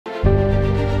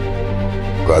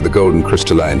by the golden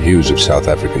crystalline hues of South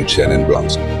African Chenin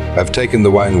Blancs have taken the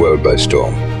wine world by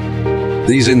storm.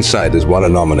 These insiders, one a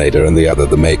Nominator and the other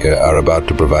the Maker, are about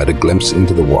to provide a glimpse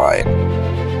into the wine.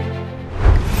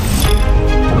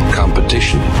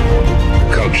 Competition,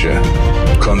 culture,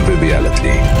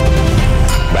 conviviality,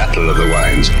 battle of the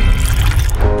wines.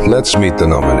 Let's meet the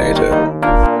Nominator.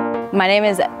 My name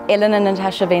is Elena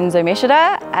Venzo Meschede.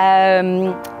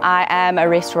 I am a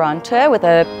restaurateur with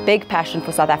a big passion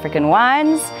for South African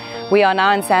wines. We are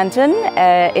now in Sandton,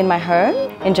 in my home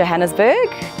in Johannesburg.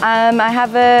 I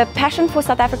have a passion for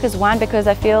South Africa's wine because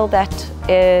I feel that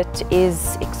it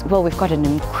is, well, we've got an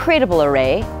incredible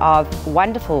array of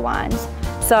wonderful wines.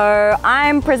 So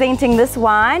I'm presenting this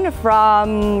wine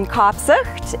from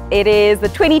Kaapstad. It is the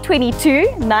 2022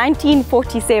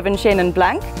 1947 Chenin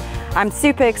Blanc. I'm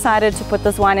super excited to put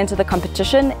this wine into the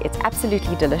competition. It's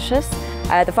absolutely delicious.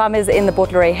 The farm is in the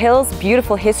Botleray Hills,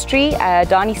 beautiful history.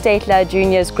 Danie Steytler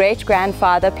Jr.'s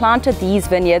great-grandfather planted these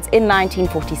vineyards in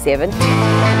 1947.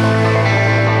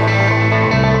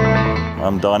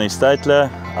 I'm Danie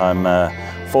Steytler. I'm a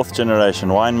fourth-generation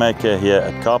winemaker here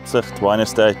at Kaapstad Wine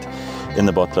Estate in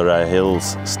the Botleray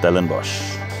Hills, Stellenbosch.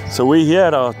 So we're here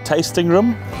at our tasting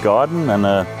room, garden, and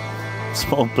a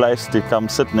small place to come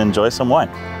sit and enjoy some wine.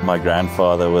 My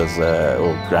grandfather was,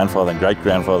 or grandfather and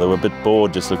great-grandfather were a bit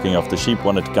bored just looking after sheep,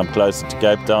 wanted to come closer to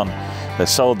Cape Town. They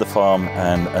sold the farm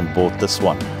and bought this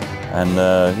one. And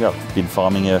yeah, I've been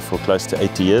farming here for close to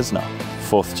 80 years now.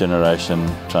 Fourth generation,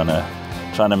 trying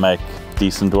to make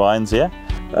decent wines here.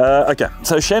 Okay,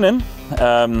 so Chenin,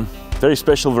 very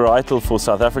special varietal for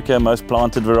South Africa, most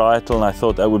planted varietal, and I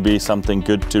thought that would be something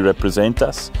good to represent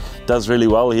us. Does really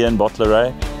well here in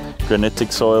Botleray.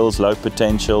 Granitic soils, low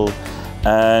potential,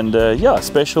 and yeah,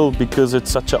 special because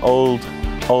it's such an old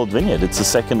vineyard. It's the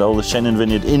second oldest Chenin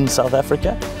vineyard in South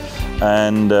Africa,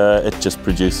 and it just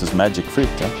produces magic fruit.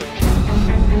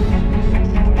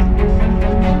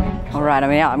 All right,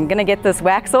 I'm gonna get this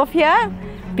wax off here.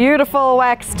 Beautiful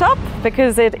wax top,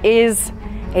 because it is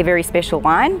a very special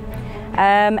wine.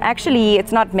 Actually,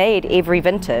 it's not made every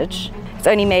vintage. It's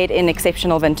only made in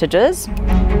exceptional vintages.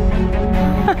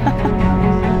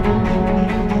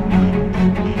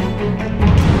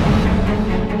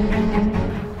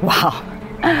 Wow,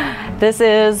 this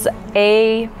is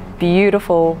a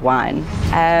beautiful wine.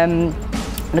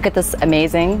 Look at this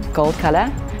amazing gold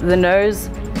color. The nose,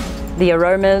 the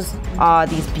aromas are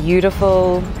these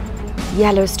beautiful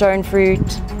yellow stone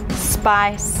fruit,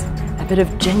 spice, a bit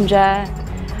of ginger.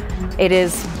 It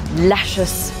is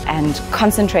luscious and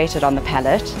concentrated on the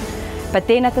palate, but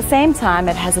then at the same time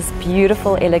it has this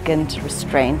beautiful, elegant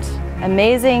restraint.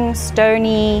 Amazing,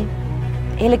 stony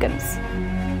elegance.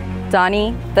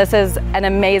 Danie, this is an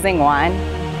amazing wine.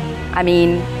 I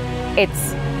mean,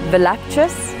 it's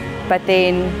voluptuous, but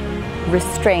then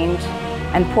restrained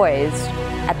and poised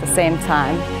at the same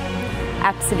time.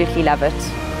 Absolutely love it,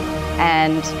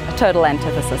 and a total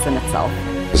antithesis in itself.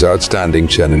 It's outstanding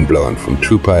Chenin Blanc from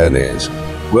true pioneers.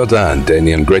 Well done,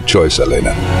 Danie, and great choice,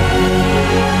 Elena.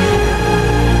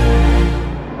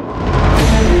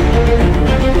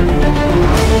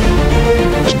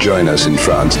 Join us in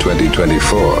France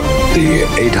 2024, the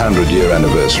 800-year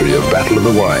anniversary of Battle of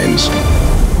the Wines.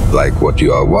 Like what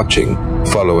you are watching,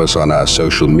 follow us on our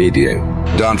social media.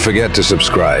 Don't forget to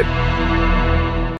subscribe.